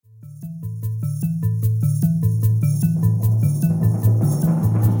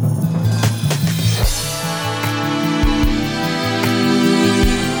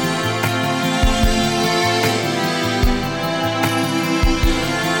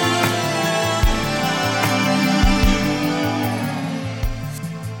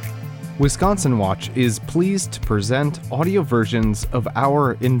Wisconsin Watch is pleased to present audio versions of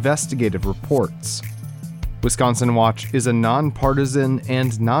our investigative reports. Wisconsin Watch is a nonpartisan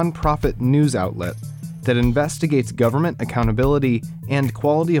and nonprofit news outlet that investigates government accountability and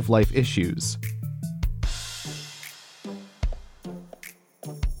quality of life issues.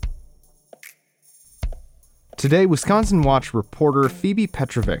 Today, Wisconsin Watch reporter Phoebe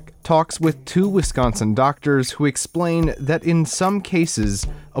Petrovic talks with two Wisconsin doctors who explain that in some cases,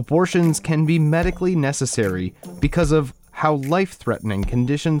 abortions can be medically necessary because of how life-threatening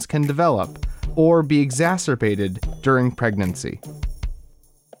conditions can develop or be exacerbated during pregnancy.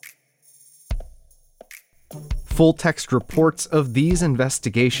 Full-text reports of these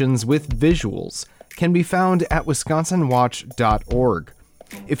investigations with visuals can be found at wisconsinwatch.org.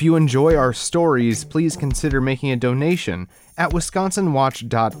 If you enjoy our stories, please consider making a donation at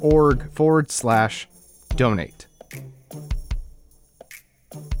wisconsinwatch.org/donate.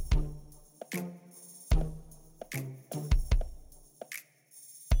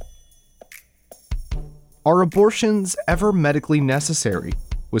 Are abortions ever medically necessary?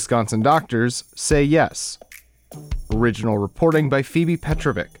 Wisconsin doctors say yes. Original reporting by Phoebe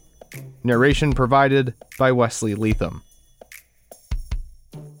Petrovic. Narration provided by Wesley Leatham.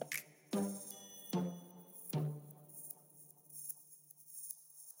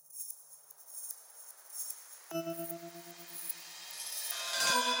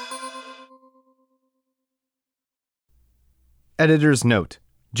 Editor's note,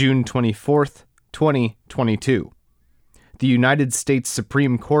 June 24th, 2022. The United States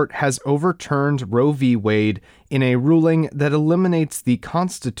Supreme Court has overturned Roe v. Wade in a ruling that eliminates the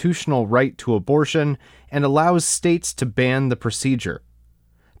constitutional right to abortion and allows states to ban the procedure.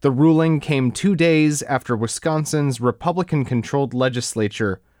 The ruling came 2 days after Wisconsin's Republican-controlled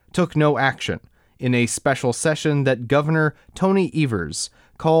legislature took no action in a special session that Governor Tony Evers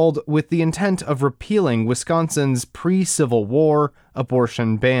called with the intent of repealing Wisconsin's pre-Civil War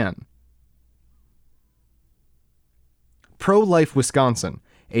abortion ban. Pro-Life Wisconsin,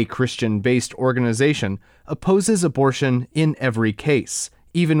 a Christian-based organization, opposes abortion in every case,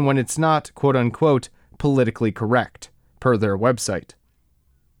 even when it's not, quote-unquote, politically correct, per their website.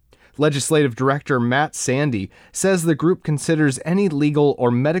 Legislative Director Matt Sandy says the group considers any legal or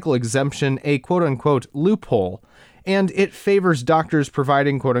medical exemption a quote-unquote loophole, and it favors doctors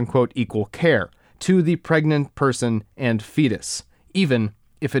providing quote-unquote equal care to the pregnant person and fetus, even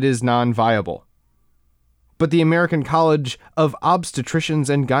if it is non-viable. But the American College of Obstetricians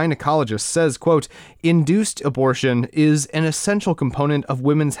and Gynecologists says, quote, induced abortion is an essential component of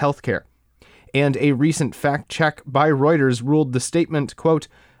women's health care, and a recent fact check by Reuters ruled the statement, quote,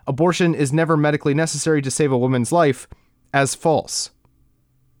 abortion is never medically necessary to save a woman's life, as false.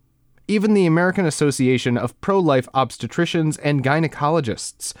 Even the American Association of Pro-Life Obstetricians and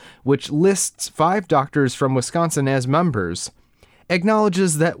Gynecologists, which lists 5 doctors from Wisconsin as members,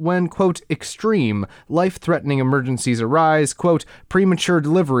 acknowledges that when, quote, extreme, life-threatening emergencies arise, quote, premature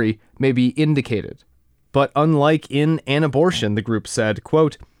delivery may be indicated. But unlike in an abortion, the group said,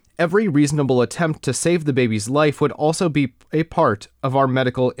 quote, every reasonable attempt to save the baby's life would also be a part of our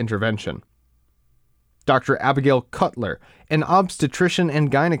medical intervention. Dr. Abigail Cutler, an obstetrician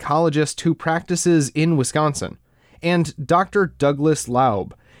and gynecologist who practices in Wisconsin, and Dr. Douglas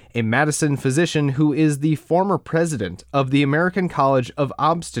Laub, a Madison physician who is the former president of the American College of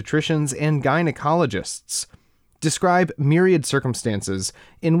Obstetricians and Gynecologists, describe myriad circumstances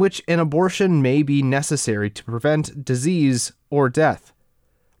in which an abortion may be necessary to prevent disease or death.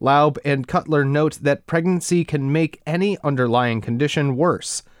 Laub and Cutler note that pregnancy can make any underlying condition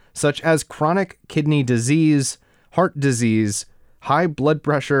worse, such as chronic kidney disease, heart disease, high blood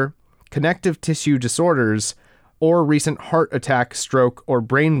pressure, connective tissue disorders, or recent heart attack, stroke, or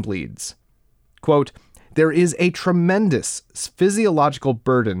brain bleeds. Quote, there is a tremendous physiological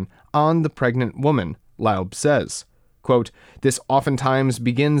burden on the pregnant woman, Laub says. Quote, this oftentimes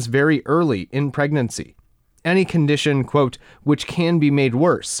begins very early in pregnancy. Any condition, quote, which can be made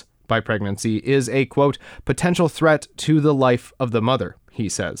worse by pregnancy is a, quote, potential threat to the life of the mother, he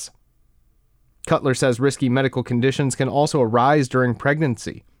says. Cutler says risky medical conditions can also arise during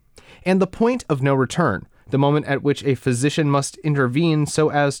pregnancy, and the point of no return, the moment at which a physician must intervene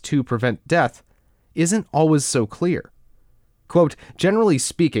so as to prevent death, isn't always so clear. Quote, generally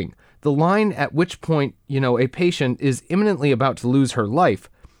speaking, the line at which point, a patient is imminently about to lose her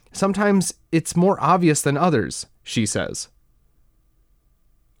life, sometimes it's more obvious than others, she says.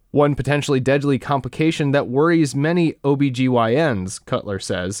 One potentially deadly complication that worries many OBGYNs, Cutler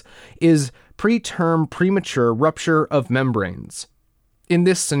says, is preterm premature rupture of membranes. In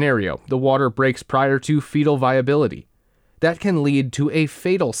this scenario, the water breaks prior to fetal viability. that can lead to a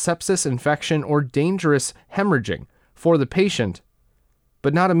fatal sepsis infection or dangerous hemorrhaging for the patient,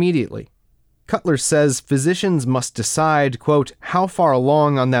 but not immediately. Cutler says physicians must decide, quote, how far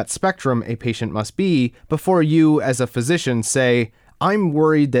along on that spectrum a patient must be before you, as a physician, say, I'm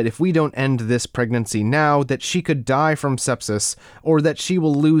worried that if we don't end this pregnancy now, that she could die from sepsis, or that she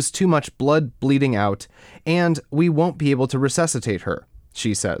will lose too much blood bleeding out, and we won't be able to resuscitate her,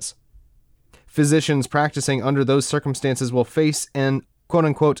 she says. Physicians practicing under those circumstances will face an,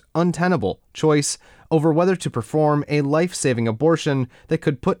 quote-unquote, untenable choice over whether to perform a life-saving abortion that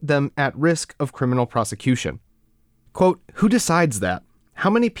could put them at risk of criminal prosecution. Quote, who decides that? How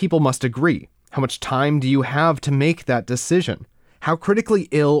many people must agree? How much time do you have to make that decision? How critically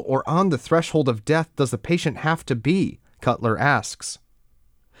ill or on the threshold of death does the patient have to be? Cutler asks.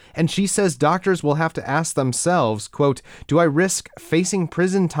 And she says doctors will have to ask themselves, quote, do I risk facing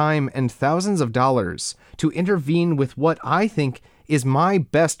prison time and thousands of dollars to intervene with what I think is my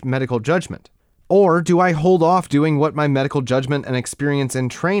best medical judgment? Or do I hold off doing what my medical judgment and experience and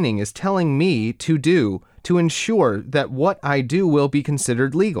training is telling me to do to ensure that what I do will be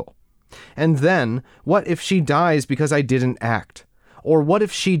considered legal? And then, what if she dies because I didn't act? Or what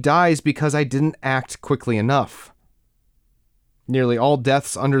if she dies because I didn't act quickly enough? Nearly all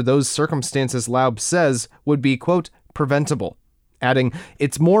deaths under those circumstances, Laub says, would be, quote, preventable, adding,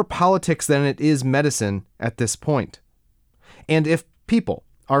 it's more politics than it is medicine at this point. And if people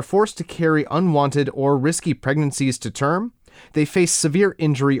are forced to carry unwanted or risky pregnancies to term, they face severe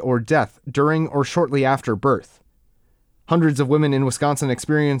injury or death during or shortly after birth. Hundreds of women in Wisconsin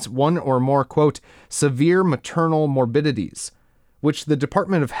experience one or more, quote, severe maternal morbidities, which the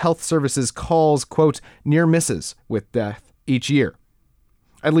Department of Health Services calls, quote, near misses with death each year.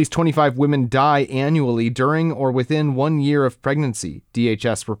 At least 25 women die annually during or within 1 year of pregnancy,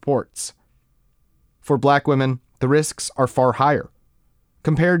 DHS reports. For Black women, the risks are far higher.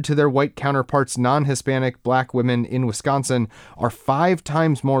 Compared to their white counterparts, non-Hispanic Black women in Wisconsin are 5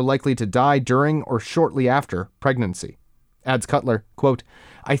 times more likely to die during or shortly after pregnancy. Adds Cutler, quote,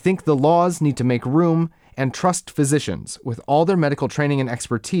 I think the laws need to make room and trust physicians with all their medical training and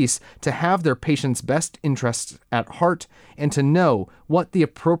expertise to have their patients' best interests at heart and to know what the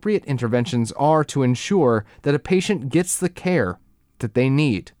appropriate interventions are to ensure that a patient gets the care that they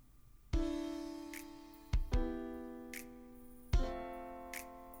need.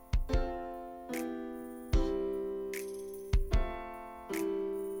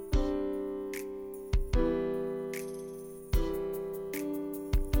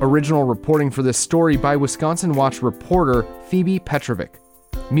 Original reporting for this story by Wisconsin Watch reporter Phoebe Petrovic.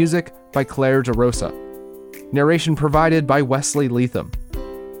 Music by Claire DeRosa. Narration provided by Wesley Leatham.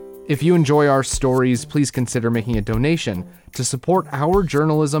 If you enjoy our stories, please consider making a donation to support our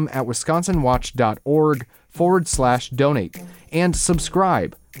journalism at wisconsinwatch.org/donate and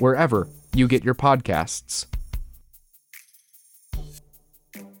subscribe wherever you get your podcasts.